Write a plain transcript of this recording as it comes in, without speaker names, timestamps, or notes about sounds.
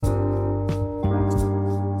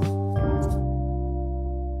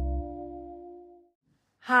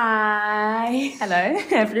Hello,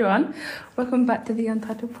 everyone. Welcome back to the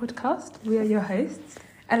Untitled Podcast. We are your hosts,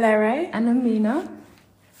 Alero and Amina.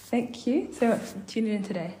 Thank you so much for tuning in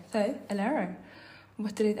today. So, Alero,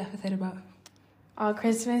 what's today's episode about? our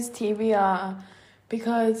Christmas TBR,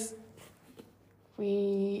 because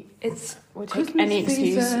we'll take Christmas any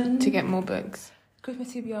excuse season. to get more books.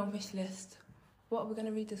 Christmas TBR on wishlist. What are we going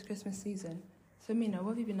to read this Christmas season? So, Amina, what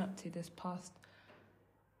have you been up to this past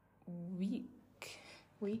week?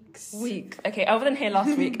 Okay, I wasn't here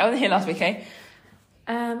last week. Okay?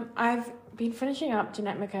 I've been finishing up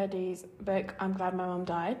Jeanette McCurdy's book, I'm Glad My Mum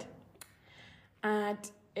Died. And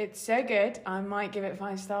it's so good, I might give it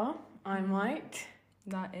 5-star. I might.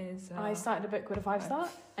 That is... I started the book with a 5-star,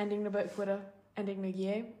 ending the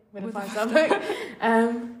year with a 5-star book.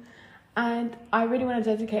 And I really want to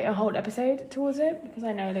dedicate a whole episode towards it, because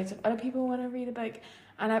I know loads of other people want to read the book,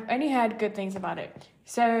 and I've only heard good things about it.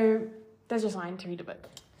 So there's just time to read the book.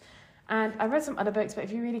 And I've read some other books, but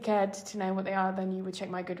if you really cared to know what they are, then you would check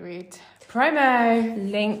my Goodreads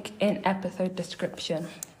promo. Link in episode description.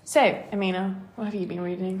 So, Amina, what have you been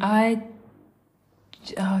reading? I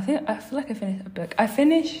feel like I finished a book. I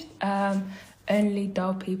finished Only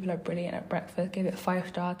Dull People Are Brilliant at Breakfast. Gave it 5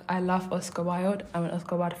 stars. I love Oscar Wilde. I'm an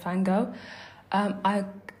Oscar Wilde fangirl. I've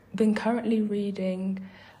been currently reading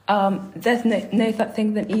There's No Such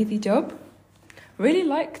Thing as an Easy Job. Really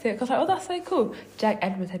liked it because I was like, oh, that's so cool. Jack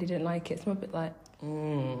Edwards said he didn't like it, so I'm a bit like,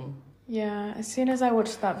 Yeah, as soon as I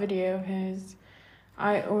watched that video of his,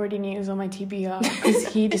 I already knew it was on my TBR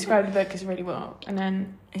because he described the book as really well, and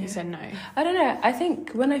then he said no. I don't know. I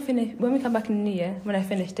think when we come back in the new year, when I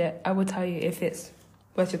finished it, I will tell you if it's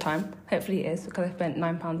worth your time. Hopefully it is, because I spent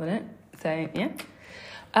 £9 on it. So yeah.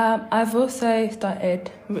 I've also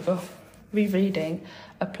started rereading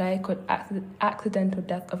a play called Accidental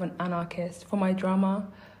Death of an Anarchist for my drama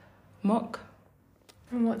mock.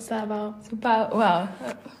 And what's that about? It's about, well,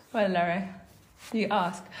 Larry, you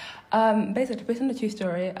ask. Basically, based on a true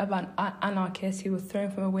story about an anarchist who was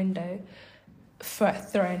thrown from a window,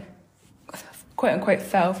 quote unquote,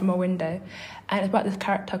 fell from a window. And it's about this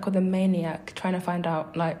character called the Maniac trying to find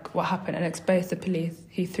out like what happened and expose the police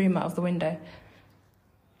who threw him out of the window.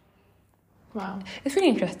 Wow. It's really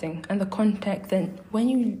interesting, and the context, and when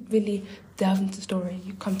you really delve into the story,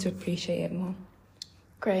 you come to appreciate it more.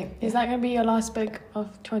 Great. Is that going to be your last book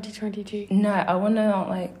of 2022? No, I want to,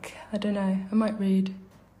 I don't know, I might read,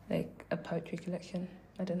 a poetry collection.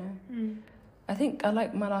 I don't know. I think I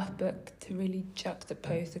like my last book to really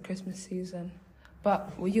juxtapose the Christmas season.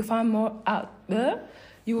 But you find more out there?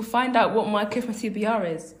 You will find out what my Christmas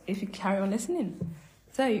TBR is if you carry on listening.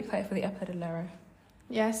 So, you excited for the episode, Lara?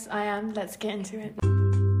 Yes, I am. Let's get into it.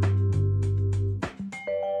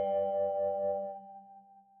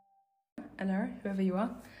 Lara, whoever you are,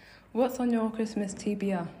 what's on your Christmas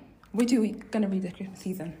TBR? What are you going to read this Christmas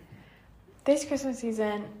season? This Christmas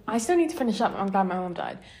season, I still need to finish up I'm Glad My Mum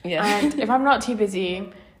Died. Yeah. And if I'm not too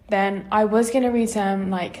busy, then I was going to read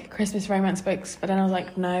some, Christmas romance books, but then I was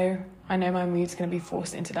like, no, I know my mood's going to be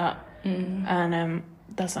forced into that. And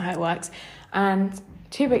that's not how it works. And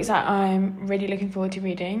 2 books that I'm really looking forward to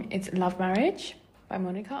reading, it's Love Marriage by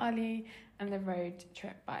Monica Ali and The Road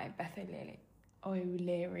Trip by Beth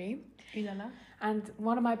O'Leary. And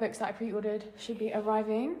one of my books that I pre-ordered should be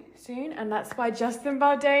arriving soon, and that's by Justin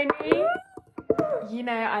Baldoni. You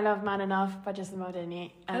know, I love Man Enough by Justin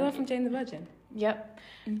Baldoni. I love from Jane the Virgin. Yep.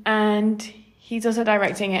 And he's also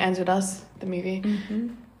directing It Ends With Us, the movie.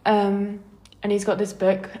 And he's got this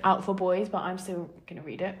book out for boys, but I'm still going to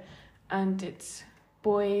read it. And it's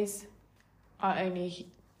Boys Are Only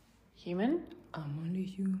Human. I'm only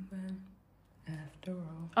human after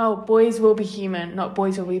all. Oh, boys will be human, not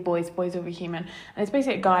boys will be boys, boys will be human. And it's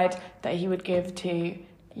basically a guide that he would give to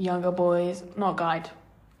younger boys. Not guide.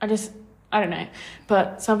 I don't know.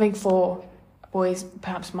 But something for boys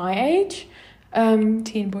perhaps my age.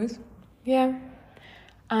 Teen boys. Yeah.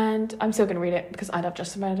 And I'm still going to read it because I love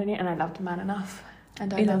Justin Baldoni and I loved Man Enough.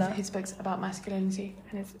 And I love his books about masculinity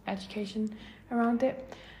and his education around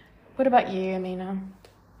it. What about you, Amina?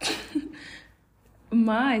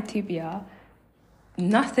 My TBR,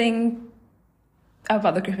 nothing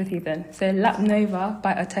about the Christmas season. So Lap Nova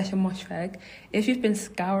by Atesha Moshfegh. If you've been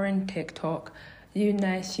scouring TikTok, you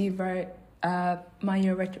know she wrote My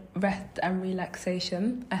Year Rest and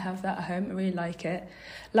Relaxation. I have that at home. I really like it.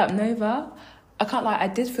 Lap Nova, I can't lie, I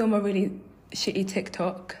did film a really shitty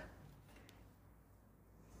TikTok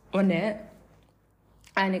on it,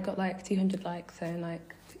 and it got 200 likes, so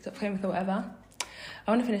TikTok famous or whatever.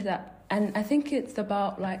 I want to finish that. And I think it's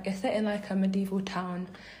about it's set in a medieval town,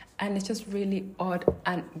 and it's just really odd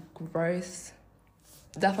and gross.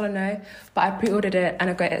 That's all I know. But I pre-ordered it and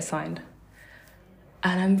I got it signed.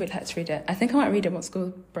 And I'm really excited to read it. I think I might read it once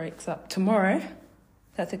school breaks up tomorrow.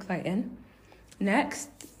 That's exciting. Next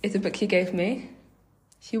is a book she gave me.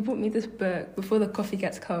 She bought me this book, Before the Coffee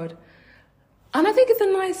Gets Cold. And I think it's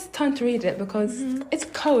a nice time to read it because it's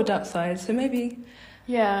cold outside, so maybe...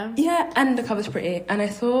 Yeah. Yeah, and the cover's pretty. And I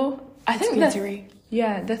think glittery.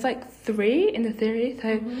 there's like 3 in the series.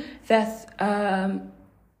 So there's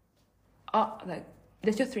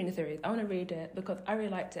there's just 3 in the series. I want to read it because I really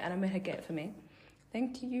liked it and I made her get it for me.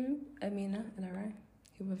 Thank you, Amina and Lara,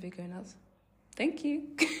 who were veganas. Thank you.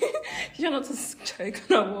 You try not to choke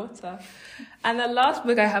on our water. And the last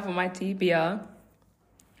book I have on my TBR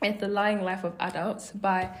is The Lying Life of Adults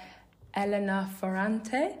by Elena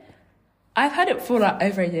Ferrante. I've had it for like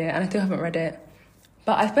over a year and I still haven't read it.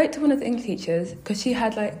 But I spoke to one of the English teachers because she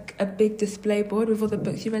had like a big display board with all the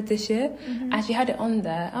books she read this year. And she had it on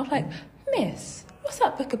there. I was like, Miss, what's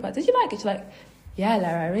that book about? Did you like it? She's like, yeah,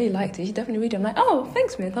 Lara, I really liked it. You should definitely read it. I'm like, oh,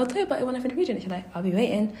 thanks, Miss. I'll tell you about it when I finish reading it. She's like, I'll be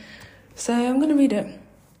waiting. So I'm going to read it.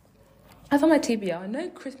 That's on my TBR. No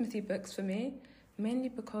Christmassy books for me, mainly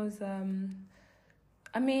because,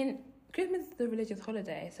 Christmas is a religious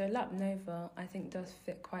holiday, so Lap Nova, I think, does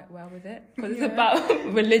fit quite well with it, because it's about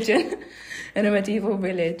religion in a medieval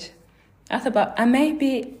village. That's about, and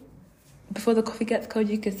maybe Before the Coffee Gets Cold,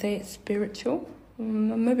 you could say it's spiritual.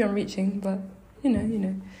 Maybe I'm reaching, but, you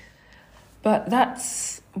know. But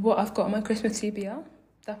that's what I've got on my Christmas TBR.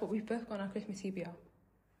 That's what we've both got on our Christmas TBR.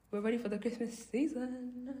 We're ready for the Christmas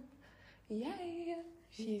season. Yay!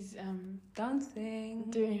 She's dancing.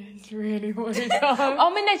 doing this really weird.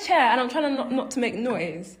 I'm in a chair and I'm trying to not to make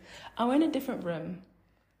noise. I'm in a different room.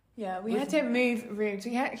 Yeah, we had to move rooms.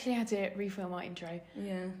 We actually had to refilm our intro.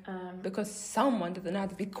 Yeah. Because someone doesn't know how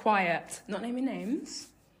to be quiet. Not naming names.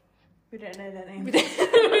 We don't know their names.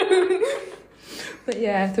 But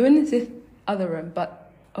yeah, so we're in this other room.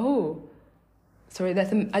 But sorry,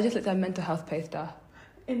 I just looked at a mental health poster.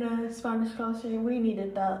 In a Spanish classroom, we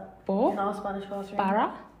needed that. In our Spanish classroom.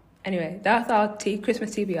 Para? Anyway, that's our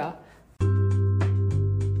Christmas TBR.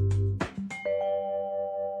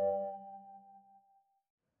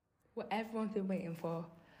 What everyone's been waiting for.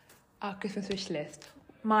 Our Christmas wish list.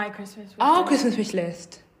 My Christmas wish Our list. Christmas wish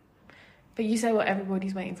list. But you say what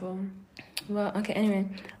everybody's waiting for. Well, okay, anyway.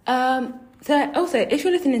 So also, if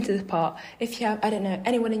you're listening to this part, if you have, I don't know,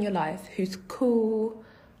 anyone in your life who's cool,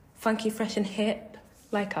 funky, fresh and hip,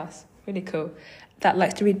 like us, really cool, that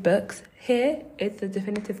likes to read books, here is the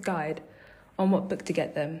definitive guide on what book to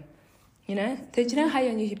get them. You know? So do you know how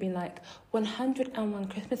you're usually being like 101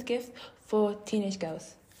 Christmas gifts for teenage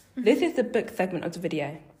girls? This is the book segment of the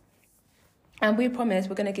video. And we promise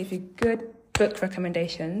we're going to give you good book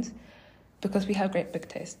recommendations because we have great book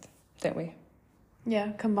taste, don't we?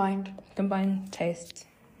 Yeah, combined. Combined taste.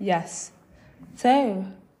 Yes. So,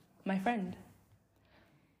 my friend,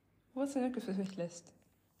 what's on your Christmas wish list?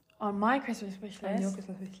 On my Christmas wish list? On your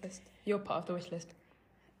Christmas wish list. Your part of the wish list.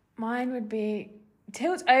 Mine would be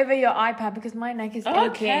tilt over your iPad because my neck is aching.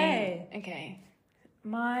 Okay.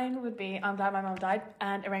 Mine would be I'm glad my mum died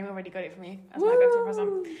and Irene already got it for me as my birthday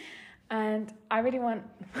present. And I really want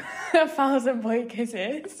 1,000 boy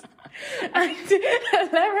kisses. And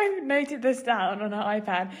Lara noted this down on her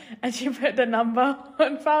iPad and she put the number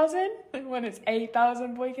 1,000 when it's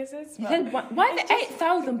 8,000 boy kisses. Why is it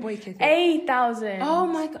 8,000 boy kisses? 8,000. Oh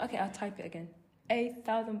my god. Okay, I'll type it again.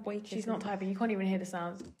 8,000 boy kisses. She's not typing. You can't even hear the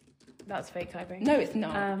sounds. That's fake typing. No, it's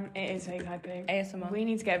not. It is fake typing. ASMR. We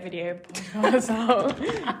need to get a video podcast out.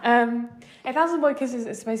 1,000 Boy Kisses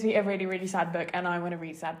is supposed to be a really, really sad book, and I want to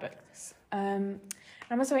read sad books. I'm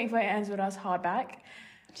also waiting for It Ends With Us hardback.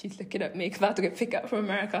 She's looking at me because I have to go pick it up from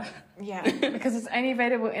America. Yeah, because it's only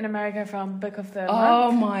available in America from Book of the Month.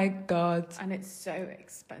 Oh my god. And it's so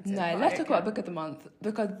expensive. No, let's talk about Book of the Month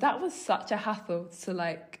because that was such a hassle to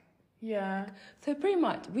like. Yeah. So pretty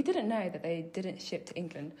much, we didn't know that they didn't ship to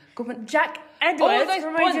England. Jack Edwards all those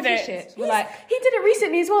promoted it. Were like, he did it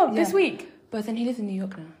recently as well, this week. But then he lives in New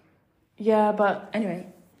York now. Yeah, but... Anyway,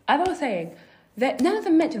 as I was saying, none of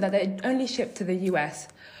them mentioned that they only shipped to the US.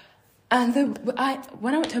 And so when I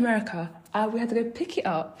went to America, we had to go pick it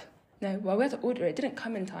up. We had to order it. It didn't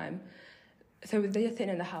come in time. So they were just sitting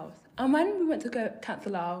in the house. And when we went to go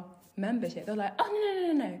cancel our membership, they were like,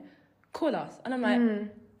 oh, no. Call us. And I'm like...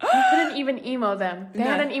 You couldn't even email them. They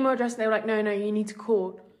had an email address and they were like, no, you need to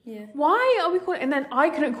call. Yeah. Why are we calling? And then I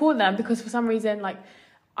couldn't call them because for some reason, like,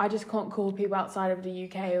 I just can't call people outside of the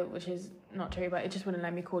UK, which is not true, but it just wouldn't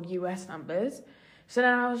let me call US numbers. So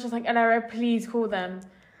then I was just like, Lara, please call them.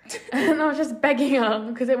 And I was just begging her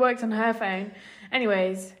because it works on her phone.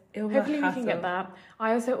 Anyways, hopefully we can get that.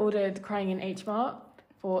 I also ordered Crying in H Mart.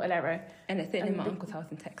 for €1. And it's sitting in my uncle's house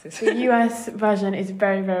in Texas. The US version is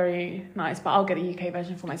very, very nice, but I'll get the UK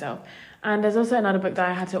version for myself. And there's also another book that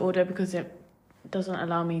I had to order because it doesn't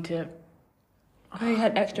allow me to... Oh, you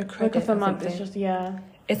had extra credit. Book of the month, it's just,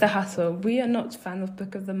 It's a hassle. We are not fans of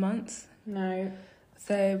Book of the Month. No.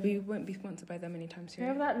 So we won't be sponsored by them anytime soon.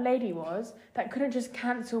 Whoever that lady was that couldn't just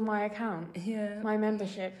cancel my account. Yeah. My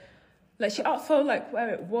membership. Like, she asked for, like, where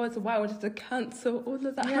it was, why I wanted to cancel all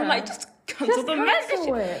of that. Yeah. I'm like, just cancel the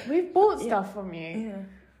membership. It. We've bought stuff from you.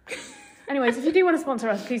 Yeah. Anyways, if you do want to sponsor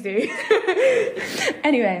us, please do.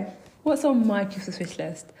 Anyway, what's on my Christmas wish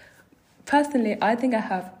list? Personally, I think I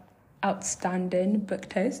have outstanding book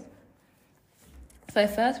taste. So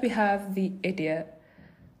first we have The Idiot.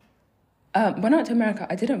 When I went to America,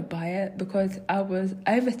 I didn't buy it because I was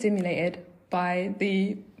overstimulated by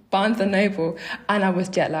the Barnes & Noble and I was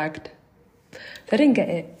jet lagged. So I didn't get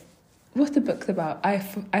it. What's the book's about?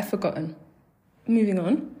 I've forgotten. Moving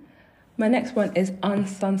on. My next one is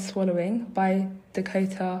Unsun Swallowing by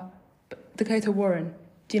Dakota Warren.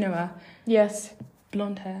 Do you know her? Yes.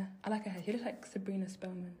 Blonde hair. I like her hair. She looks like Sabrina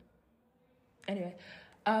Spellman. Anyway,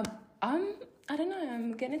 I don't know.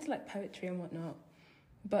 I'm getting into like poetry and whatnot,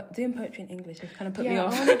 but doing poetry in English has kind of put me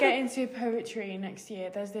off. I want to get into poetry next year.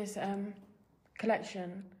 There's this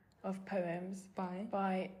collection of poems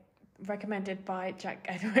recommended by Jack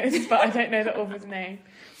Edwards, but I don't know the author's name.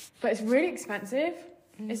 But it's really expensive.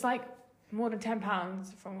 It's like more than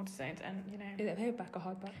 £10 from Waterstones, and you know. Is it paperback or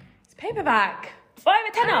hardback? It's paperback.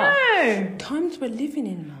 $5 Times we're living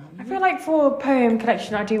in, man. I feel like for a poem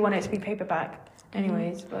collection, I do want it to be paperback.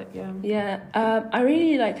 Anyways, but yeah. Yeah, I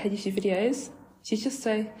really like her YouTube videos. She's just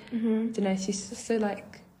so, I don't know, she's just so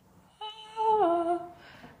like,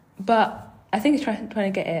 but I think it's trying to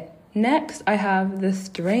get it. Next, I have The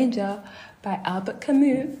Stranger by Albert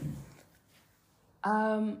Camus.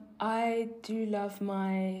 I do love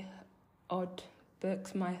my odd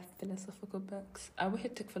books, my philosophical books. I wish I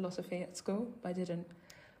took philosophy at school, but I didn't.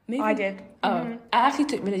 Maybe I did. I actually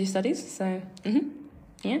took religious studies, so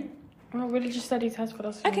yeah. Well, religious studies has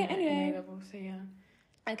philosophy. Okay, anyway. In A-level, so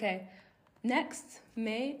yeah. Okay, next,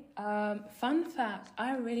 me. Fun fact: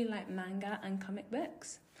 I really like manga and comic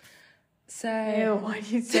books. So Ew, why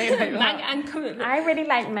do you say like that? manga and comic books. I really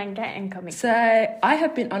like manga and comics. So I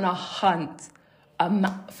have been on a hunt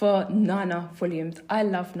for Nana volumes. I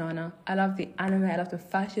love Nana. I love the anime. I love the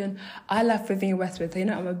fashion. I love Vivienne Westwood. So you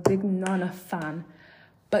know I'm a big Nana fan.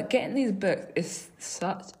 But getting these books is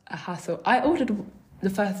such a hassle. I ordered the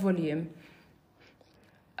first volume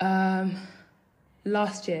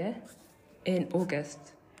last year in August.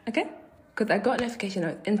 Okay? Because I got a notification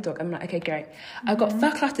that it was in stock. I'm like, okay, great. I got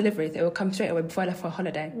first class delivery, so it will come straight away before I left for a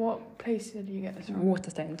holiday. What place did you get this from?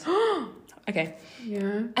 Waterstones. Okay.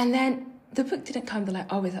 Yeah. And then the book didn't come. They're like,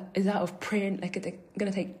 oh, is out of print. Like, it's going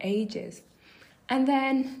to take ages. And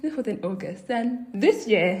then, this was in August. Then, this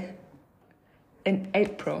year, in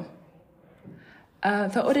April. So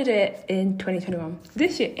I ordered it in 2021.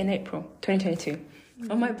 This year, in April 2022.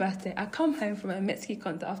 On my birthday, I come home from a Mitski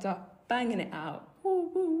concert after banging it out. Woo,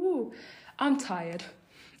 woo, woo. I'm tired.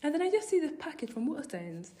 And then I just see this package from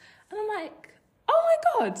Waterstones. And I'm like, oh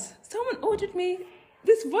my God, someone ordered me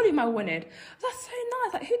this volume I wanted. That's so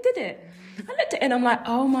nice. Like, who did it? I looked at it and I'm like,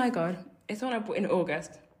 oh my God, it's the one I bought in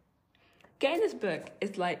August. Getting this book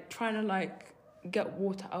is like trying to like get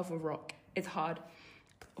water out of a rock. It's hard.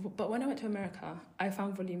 But when I went to America, I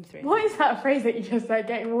found volume 3. What is that phrase that you just said,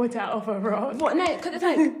 getting water out of a rock? What? No, because it's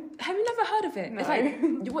like, have you never heard of it? No. It's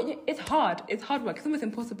like, it's hard. It's hard work. It's almost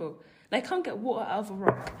impossible. Like, I can't get water out of a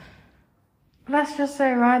rock. That's just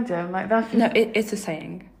so random. Like, that's just... No, it's a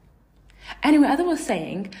saying. Anyway, as I was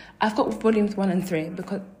saying, I've got volumes 1 and 3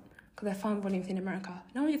 because I found volumes in America.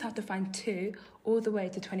 Now I just have to find 2 all the way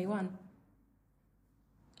to 21.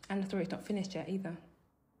 And the story's not finished yet either.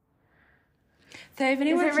 So if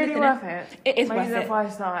anyone's Is it really worth it? It is like, worth is it. a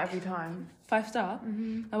 5-star every time? 5-star?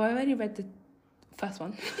 Oh, I've only read the first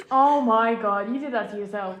one. Oh my God, you did that to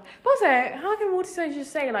yourself. But also, how can Waterstones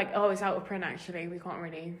just say like, oh, it's out of print actually, we can't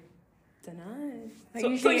really... Don't know. Like,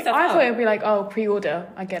 usually, I thought it'd be like, oh, pre-order,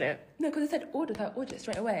 I get it. No, because it said order, so I ordered it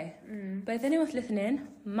straight away. But if anyone's listening,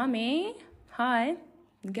 mummy, hi,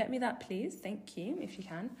 get me that please, thank you, if you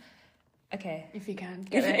can. Okay. If you can.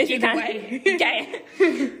 If you can. Get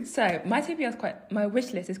it. So, my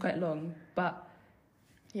wish list is quite long, but...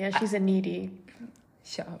 Yeah, she's a needy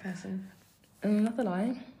Shut up. person. Another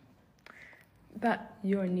lie. But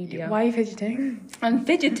You're a needier. why are you fidgeting? I'm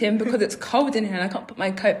fidgeting because it's cold in here and I can't put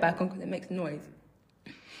my coat back on because it makes noise.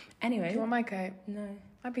 Do Anyway. you want my coat? No.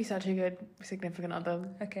 I'd be such a good significant other.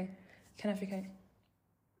 Okay. Can I have your coat?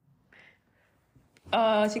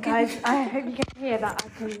 Oh, she can. Guys, I hope you can hear that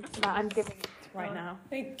I'm giving it right now.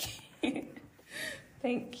 Thank you.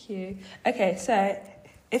 Thank you. Okay, so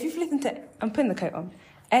if you've listened to, I'm putting the coat on,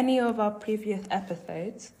 any of our previous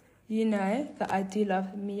episodes, you know that I do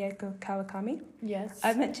love Miyako Kawakami. Yes.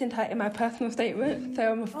 I mentioned her in my personal statement,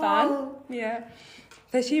 so I'm a fan. Oh. Yeah.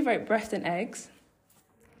 So she wrote Breast and Eggs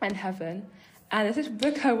and Heaven. And there's this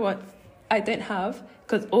book I don't have,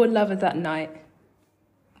 because All Lovers at Night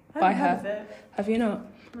by her. Have you not?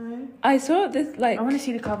 No. I saw this, like... I want to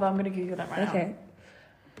see the cover. I'm going to Google that right now. Okay.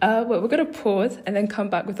 Well, we're going to pause and then come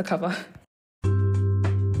back with the cover.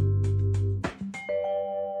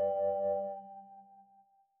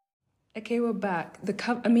 Okay, we're back. The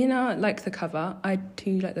cover. Amina likes the cover. I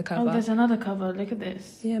do like the cover. Oh, there's another cover. Look at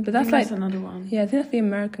this. Yeah, but that's that's another one. Yeah, I think that's the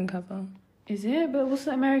American cover. Is it? But what's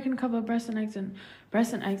the American cover? Breast and Eggs,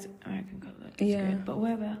 American cover. It's good. But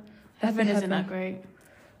where? Heaven isn't that great.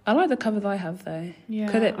 I like the covers I have though. Yeah.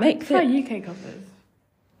 Because it makes I prefer UK covers.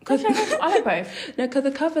 I like both. No, because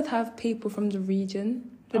the covers have people from the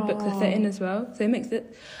region. The books are set in as well, so it makes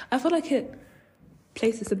it. I feel like it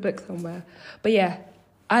places the book somewhere. But yeah.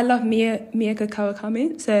 I love Miyako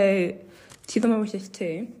Kawakami, so she's on my wishlist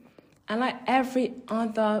too. And like every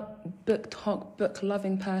other book talk, book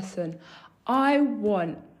loving person, I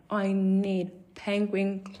need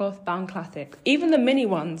penguin cloth bound classics, even the mini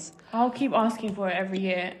ones. I'll keep asking for it every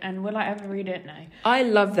year, and will I ever read it? No. I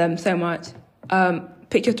love them so much.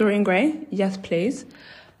 Picture Dorian Gray, yes please.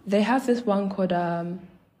 They have this one called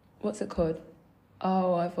what's it called?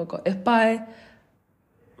 Oh, I forgot. It's by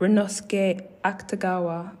Ryunosuke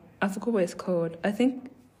Akutagawa. I forgot what it's called. I don't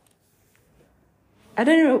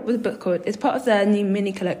know what the book's called. It's part of their new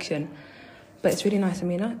mini collection, but it's really nice,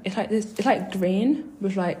 Amina. It's like this. It's like green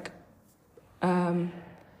with like lime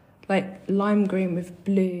green with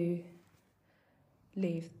blue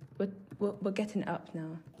leaves. We're getting it up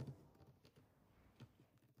now.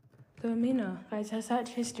 So Amina, Guys, her search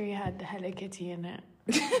history had the Hello Kitty in it.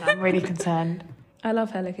 I'm really concerned. I love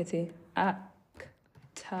Hello Kitty.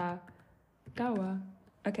 Gawa.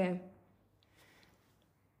 Okay.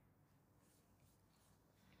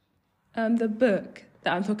 The book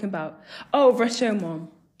that I'm talking about. Oh, Rashomon.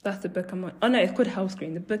 That's the book I'm on. Oh no, it's called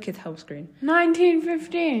Hellscreen. The book is Hellscreen.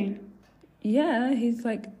 1915. Yeah, he's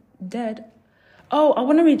like dead. Oh, I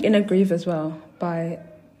want to read Inner Grieve as well by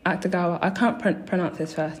Akutagawa. I can't pronounce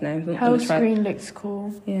his first name. Hellscreen looks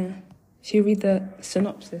cool. Yeah. Should you read the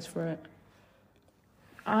synopsis for it?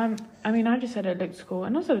 I just said it looks cool,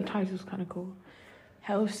 and also the title's kind of cool.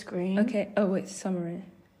 Hellscreen. Okay. Oh wait, summary.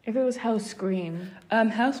 If it was Hellscreen.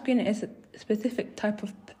 Hellscreen is a specific type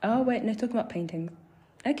of. Oh wait, no, talking about paintings.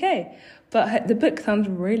 Okay, but the book sounds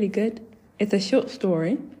really good. It's a short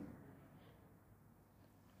story.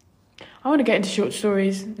 I want to get into short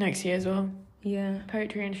stories next year as well. Yeah.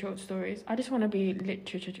 Poetry and short stories. I just want to be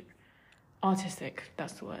artistic.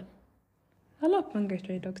 That's the word. I love Mango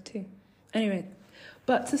Stray Dogs too. Anyway,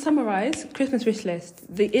 but to summarise, Christmas wish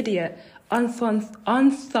list: The Idiot,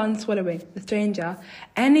 Unsun Swallowing, The Stranger,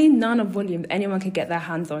 any none of volumes anyone can get their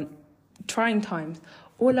hands on, Trying Times,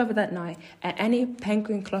 All Over That Night, and any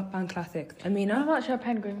Penguin Cloth Bound classics. Amina? How much are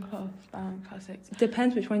Penguin Cloth Bound classics?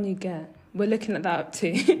 Depends which one you get. We're looking at that up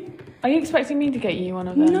too. Are you expecting me to get you one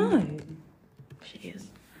of them? No. She is.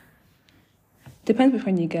 Depends which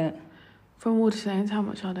one you get. From Waterstones, how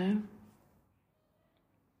much are they?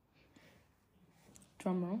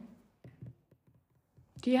 Drum roll.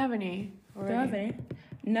 Do you have any already? Do I have any?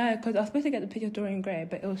 No, because I was supposed to get the picture of Dorian Gray,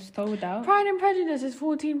 but it was sold out. Pride and Prejudice is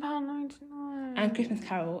 £14.99. And Christmas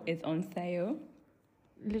Carol is on sale.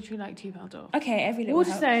 Literally like £2 off. Okay, every little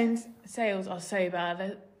helps. Waterstones sales are so bad.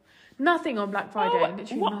 There's nothing on Black Friday. Oh,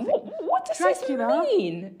 literally what, nothing. what does Dracula. this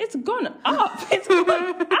mean? It's gone up. It's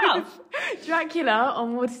gone up. Dracula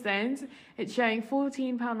on Waterstones, it's showing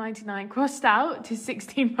 £14.99 crossed out to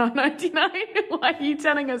 £16.99. Why are you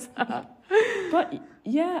telling us that? But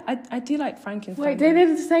yeah, I do like Frankenstein. Wait, they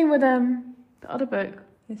did the same with the other book.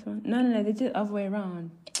 This one? No, they did it the other way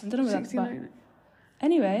around. I don't know what that's about. $69.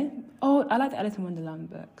 Anyway, I like the Alice in Wonderland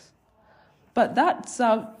books. But that's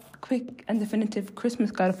our quick and definitive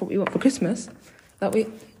Christmas guide of what we want for Christmas. Are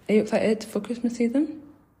you excited for Christmas season?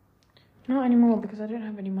 Not anymore, because I don't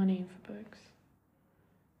have any money for books.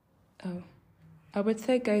 Oh. I would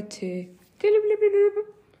say go to...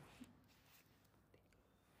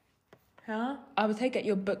 Huh? I would say get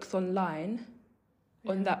your books online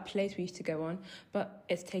on that place we used to go on, but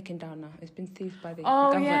it's taken down now. It's been seized by the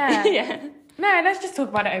government. Yeah. Yeah. No, let's just talk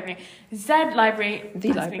about it openly. Z Library The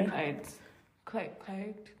has library. been closed.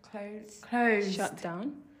 Shut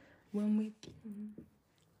down when we...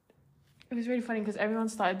 It was really funny because everyone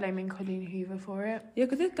started blaming Colleen Hoover for it. Yeah,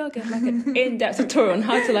 because this girl gets like an in-depth tutorial on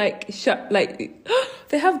how to like shut like.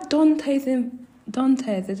 They have Dante's,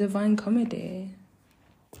 the Divine Comedy.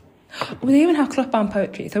 Well, they even have cloth-bound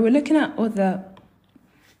poetry. So we're looking at all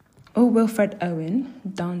Wilfred Owen,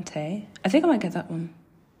 Dante. I think I might get that one.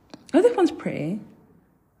 Oh, this one's pretty.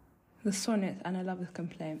 The Sonnets and I Love This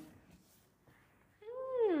Complaint.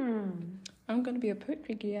 I'm gonna be a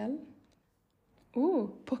poetry girl.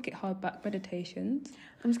 Ooh, pocket hardback meditations.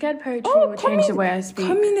 I'm scared poetry will change the way I speak.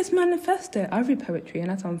 Communist Manifesto. I read poetry and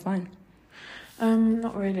that's I'm fine.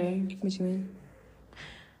 Not really. What do you mean?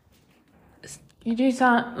 You do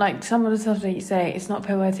sound like some of the stuff that you say. It's not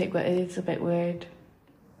poetic, but it is a bit weird.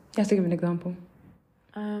 You have to give an example.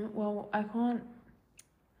 Well, I can't.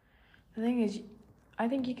 The thing is, I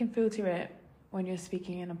think you can filter it when you're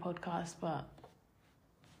speaking in a podcast, but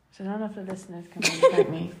so none of the listeners can really help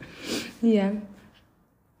me. Yeah.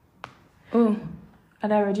 Oh,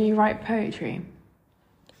 Alara, do you write poetry?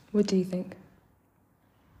 what do you think?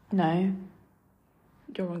 No.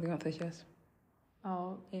 You're wrong. The answer is yes.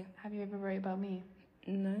 Oh, Yeah. Have you ever wrote about me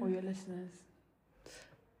No. or your listeners?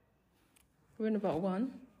 We're in about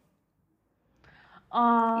one.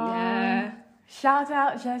 Yeah. Shout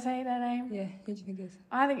out. Should I say their name? Yeah. Who do you think it is?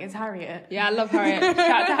 I think it's Harriet. Yeah, I love Harriet. Shout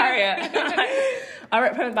out to Harriet. I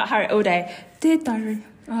wrote poems about Harriet all day. Dear diary.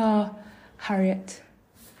 Oh, Harriet,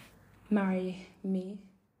 marry me.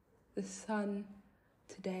 The sun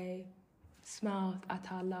today smiles at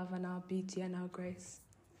our love and our beauty and our grace.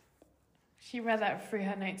 She read that through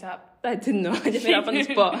her notes app. I didn't know. I just made it up on the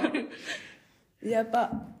spot. Yeah,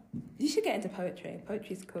 but you should get into poetry.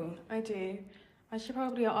 Poetry's cool. I do. I should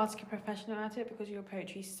probably ask a professional at it because your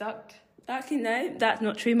poetry sucked. Actually, no, that's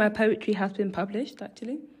not true. My poetry has been published,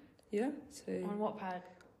 actually. Yeah, so... On what pad?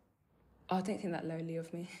 Oh, I don't think that lowly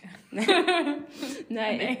of me. No.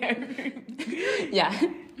 Yeah.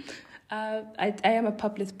 I am a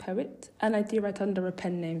published poet, and I do write under a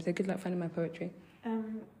pen name, so good luck finding my poetry.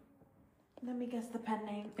 Let me guess the pen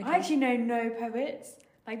name. Okay. I actually know no poets.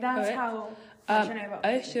 Like, that's Poet? how much I know about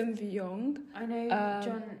poets. Ocean Vyong. I know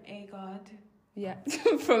John Agard. Yeah,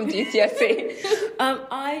 from GCSE.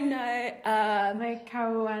 I know... Like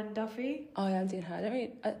Carol and Duffy. Oh, yeah, I'm doing her.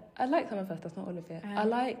 I like some of her stuff, not all of it. I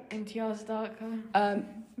like... Imtiaz Darker.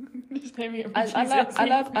 Just name me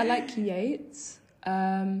I like Yates.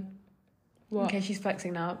 What? Okay, she's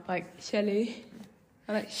flexing now. Like Shelley.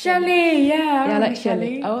 I like Shelley, yeah. Yeah, I like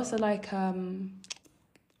Shelley. I also like I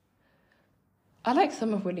like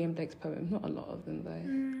some of William Blake's poems, not a lot of them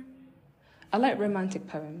though. I like romantic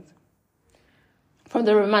poems. From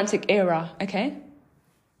the romantic era, okay?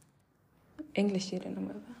 English student or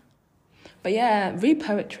whatever. But yeah, read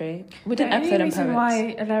poetry. We did an episode on poets. The only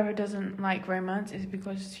reason why Alara doesn't like romance is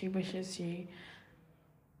because she wishes she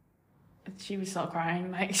would start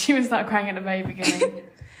crying. Like, she would start crying at the very beginning.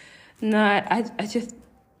 No, I just...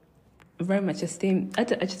 Romance just seemed... I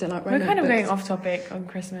just don't like romance. We're kind of books. going off topic on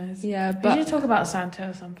Christmas. Yeah, but... We should talk about Santa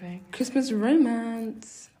or something. Christmas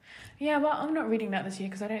romance. Yeah, but I'm not reading that this year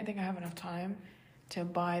because I don't think I have enough time to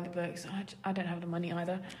buy the books. I don't have the money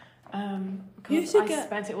either. Because I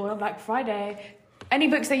spent it all on Black Friday. Any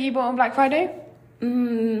books that you bought on Black Friday?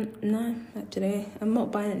 No, actually. I'm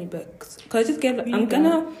not buying any books. Because I just gave...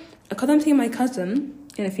 Because I'm seeing my cousin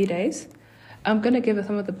in a few days, I'm going to give her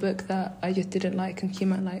some of the books that I just didn't like and she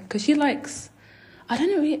might like. Because she likes... I don't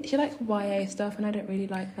know, she likes YA stuff and I don't really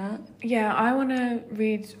like that. Yeah, I want to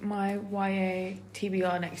read my YA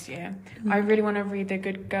TBR next year. I really want to read the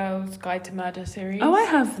Good Girls Guide to Murder series. Oh, I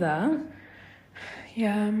have that.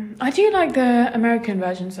 Yeah, I do like the American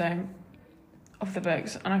versions though of the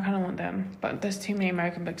books, and I kind of want them. But there's too many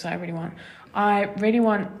American books that I really want. I really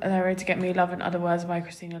want Alara to get me Love and Other Words by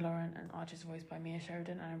Christina Lauren and Archer's Voice by Mia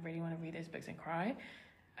Sheridan, and I really want to read those books and cry.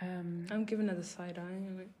 I'm giving her the side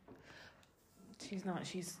eye. She's not.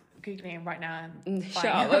 She's Googling it right now. Shut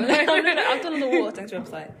up. I'm done on the Waterstones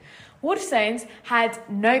website. Waterstones had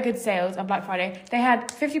no good sales on Black Friday. They had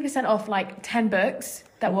 50% off like 10 books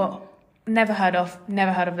that were never heard of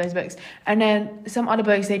those books. And then some other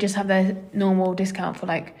books, they just have their normal discount for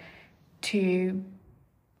like £2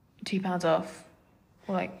 off.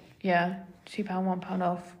 Or like, yeah, £2, £1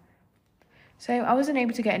 off. So I wasn't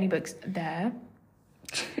able to get any books there.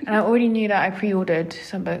 And I already knew that I pre-ordered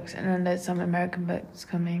some books, and then there's some American books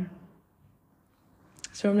coming.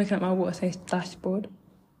 So I'm looking at my Waterstones dashboard.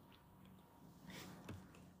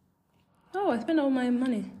 Oh, I spent all my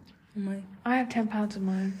money on my... I have £10 of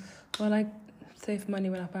mine. Well, I save money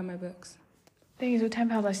when I buy my books. Thing is, with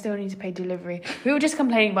 £10, I still need to pay delivery. We were just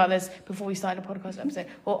complaining about this before we started the podcast episode.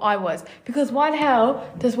 Or I was. Because why the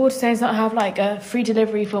hell does Waterstones not have, like, a free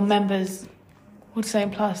delivery for members? Waterstone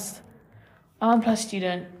Plus. I'm a Plus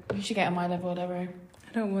student. You should get on my level, whatever. I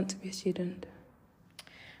don't want to be a student.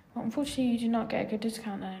 Well, unfortunately, you do not get a good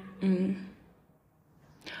discount, though.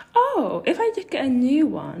 Oh, if I just get a new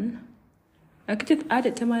one, I could just add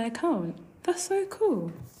it to my account. That's so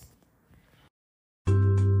cool.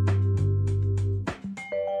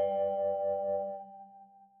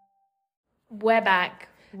 We're back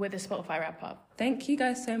with a Spotify wrap-up. Thank you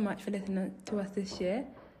guys so much for listening to us this year.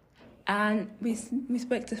 And we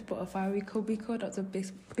spoke to Spotify. We called up the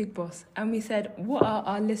big boss, and we said, what are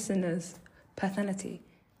our listeners' personality?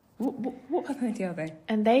 What personality are they?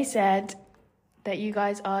 And they said that you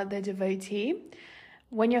guys are the devotee.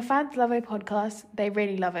 When your fans love a podcast, they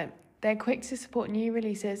really love it. They're quick to support new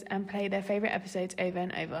releases and play their favourite episodes over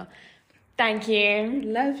and over. Thank you.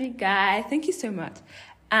 Love you guys. Thank you so much.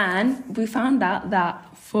 And we found out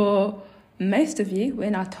that for most of you, we're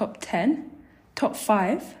in our top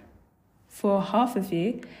 5 for half of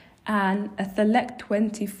you, and a select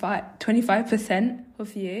 25%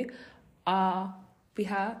 of you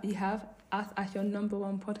you have us as your number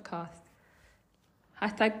one podcast.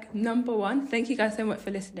 #1. Thank you guys so much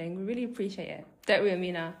for listening. We really appreciate it. Don't we,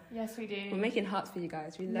 Amina? Yes, we do. We're making hearts for you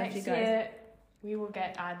guys. We love you guys. Next year, we will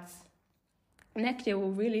get ads. Next year,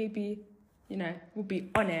 we'll really be, we'll be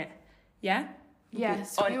on it. Yeah?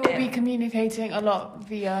 Yes, we will be communicating a lot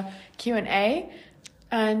via Q&A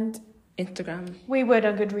and Instagram. We would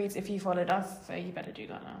on Goodreads if you followed us, so you better do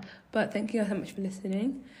that now. But thank you guys so much for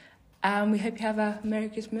listening. We hope you have a Merry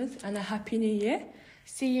Christmas and a Happy New Year.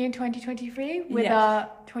 See you in 2023 with our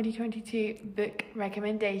 2022 book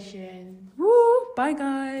recommendations. Woo! Bye,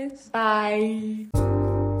 guys. Bye.